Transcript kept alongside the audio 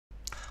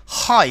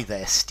Hi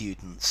there,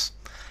 students.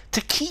 To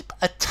keep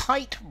a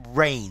tight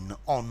rein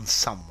on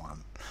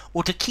someone,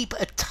 or to keep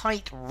a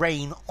tight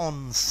rein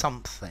on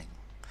something,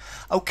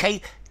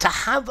 okay, to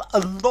have a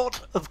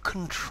lot of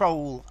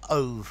control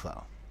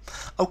over.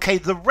 Okay,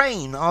 the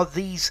rein are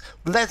these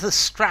leather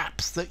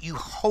straps that you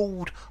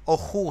hold a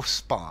horse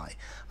by,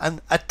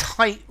 and a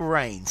tight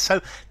rein.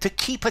 So to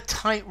keep a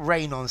tight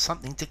rein on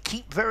something, to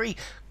keep very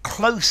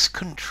close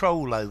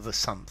control over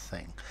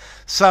something.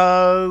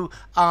 So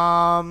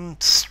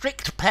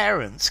strict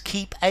parents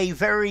keep a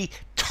very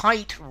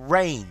tight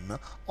rein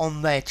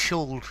on their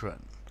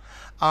children.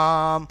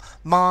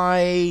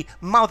 My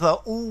mother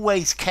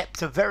always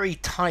kept a very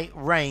tight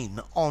rein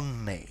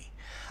on me.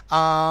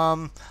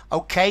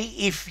 Okay,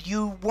 if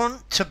you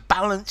want to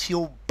balance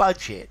your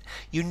budget,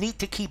 you need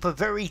to keep a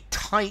very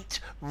tight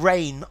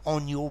rein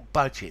on your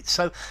budget.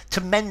 So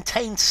to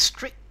maintain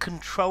strict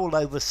control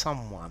over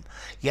someone,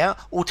 yeah,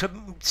 or to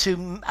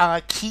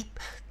keep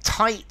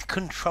tight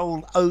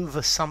control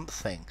over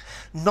something,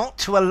 not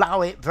to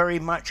allow it very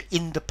much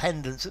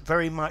independence,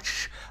 very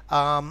much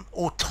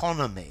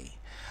autonomy.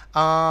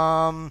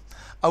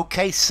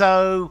 Okay,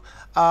 so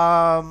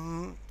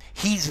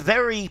he's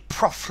very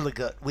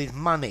profligate with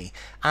money,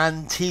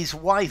 and his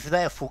wife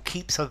therefore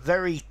keeps a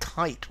very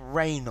tight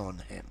rein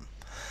on him.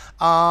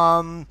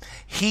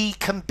 He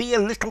can be a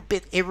little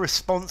bit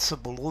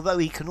irresponsible, although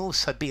he can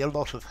also be a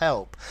lot of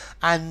help,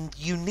 and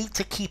you need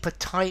to keep a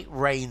tight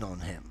rein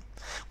on him.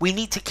 We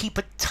need to keep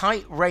a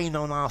tight rein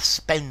on our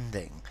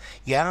spending.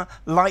 Yeah,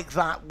 like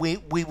that we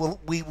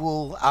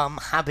will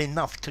have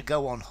enough to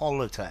go on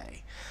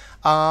holiday.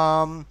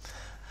 A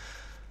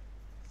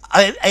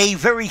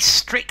very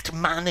strict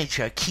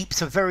manager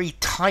keeps a very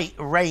tight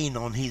rein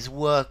on his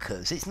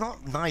workers. It's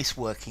not nice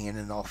working in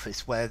an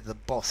office where the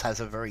boss has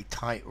a very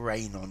tight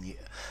rein on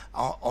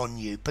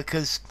you,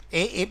 because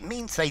it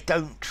means they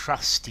don't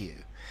trust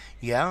you.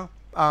 Yeah.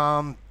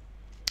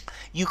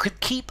 You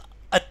could keep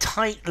a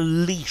tight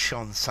leash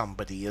on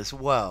somebody as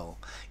well,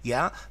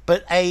 yeah,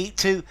 but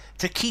to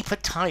keep a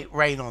tight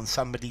rein on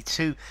somebody,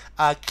 to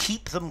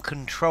keep them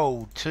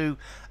controlled, to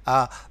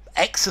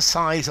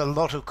exercise a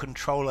lot of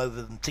control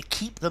over them, to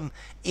keep them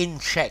in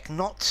check,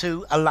 not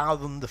to allow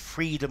them the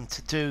freedom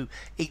to do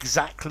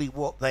exactly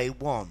what they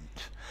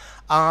want.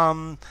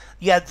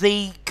 Yeah,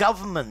 the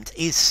government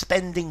is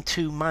spending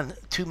too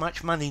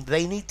much money.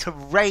 They need to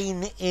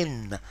rein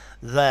in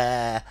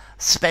their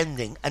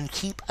spending and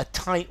keep a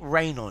tight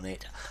rein on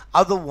it.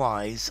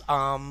 Otherwise,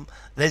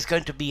 there's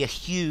going to be a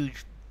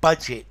huge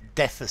budget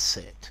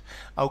deficit.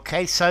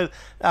 Okay, so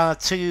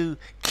to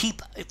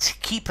keep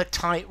a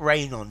tight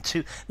rein on,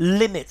 to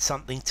limit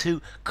something,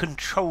 to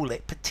control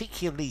it,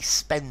 particularly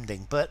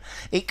spending, but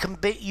it can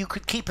be, you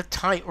could keep a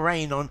tight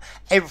rein on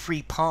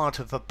every part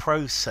of a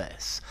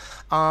process.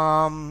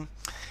 Yeah,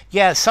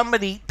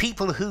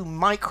 people who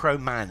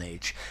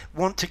micromanage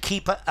want to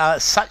keep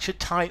such a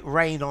tight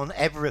rein on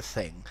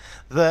everything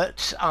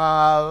that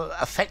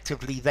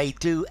effectively they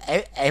do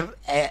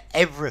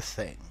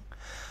everything.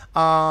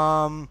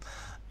 A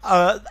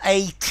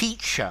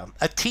teacher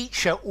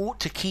ought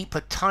to keep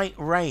a tight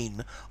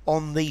rein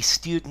on the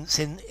students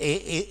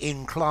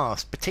in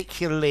class,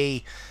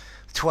 particularly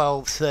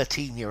 12,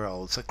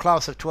 13-year-olds. A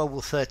class of 12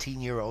 or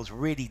 13-year-olds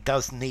really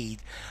does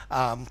need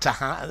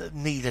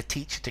need a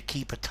teacher to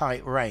keep a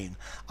tight rein.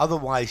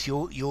 Otherwise,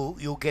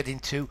 you'll get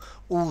into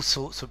all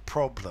sorts of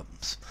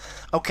problems.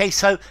 Okay,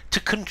 so to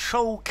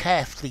control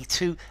carefully,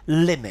 to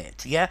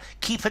limit, yeah,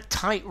 keep a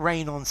tight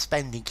rein on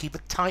spending, keep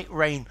a tight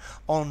rein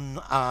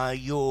on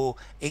your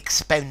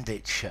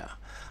expenditure.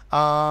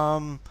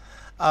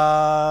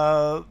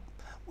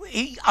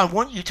 I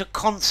want you to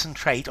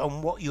concentrate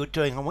on what you're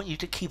doing. I want you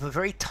to keep a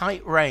very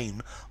tight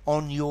rein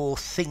on your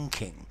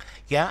thinking.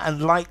 Yeah,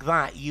 and like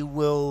that you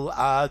will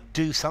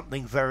do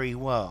something very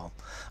well.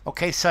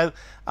 Okay, so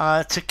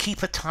to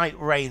keep a tight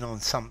rein on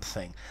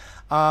something.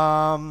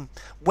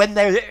 When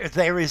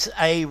there is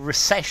a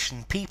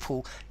recession,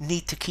 people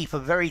need to keep a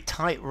very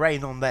tight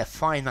rein on their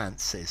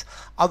finances.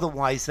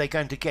 Otherwise, they're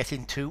going to get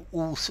into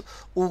all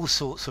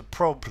sorts of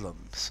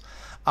problems.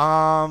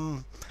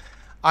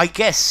 I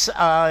guess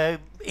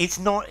it's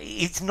not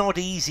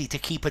easy to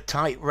keep a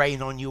tight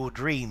rein on your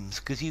dreams,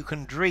 because you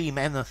can dream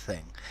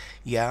anything,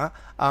 yeah.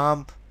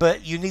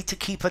 But you need to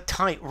keep a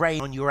tight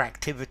rein on your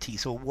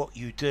activities or what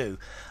you do.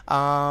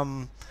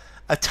 A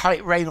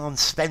tight rein on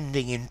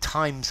spending in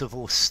times of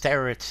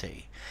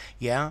austerity.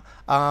 Yeah,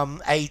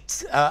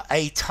 if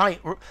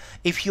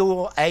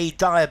you're a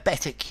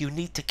diabetic, you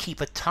need to keep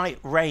a tight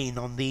rein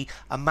on the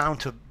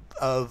amount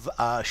of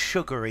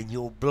sugar in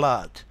your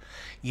blood.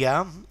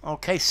 Yeah,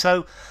 okay,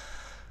 so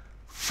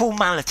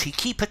formality,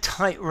 keep a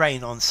tight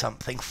rein on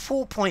something.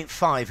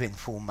 4.5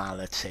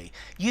 informality.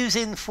 Use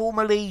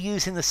informally,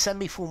 use in the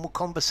semi-formal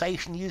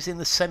conversation, use in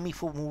the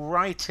semi-formal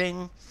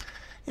writing.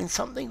 In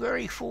something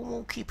very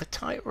formal, keep a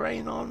tight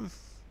rein on.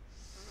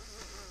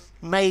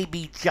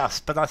 maybe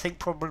just, but I think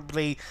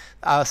probably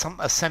a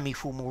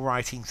semi-formal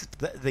writing's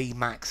the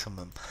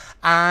maximum.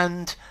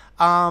 And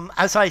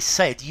as I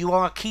said, you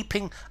are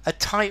keeping a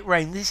tight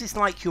rein. This is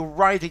like you're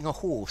riding a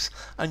horse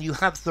and you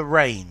have the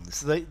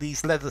reins,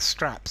 these leather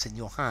straps in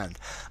your hand.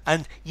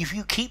 And if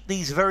you keep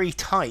these very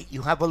tight,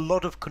 you have a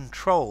lot of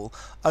control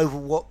over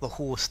what the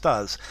horse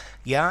does.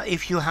 Yeah,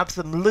 if you have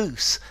them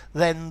loose,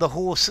 then the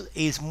horse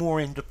is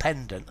more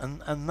independent,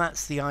 and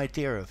that's the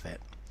idea of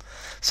it.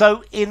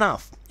 So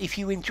enough. If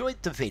you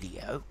enjoyed the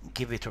video,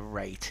 give it a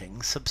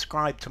rating,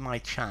 subscribe to my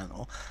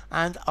channel,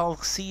 and I'll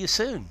see you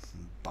soon.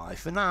 Bye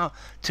for now.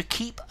 To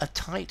keep a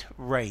tight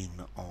rein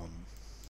on.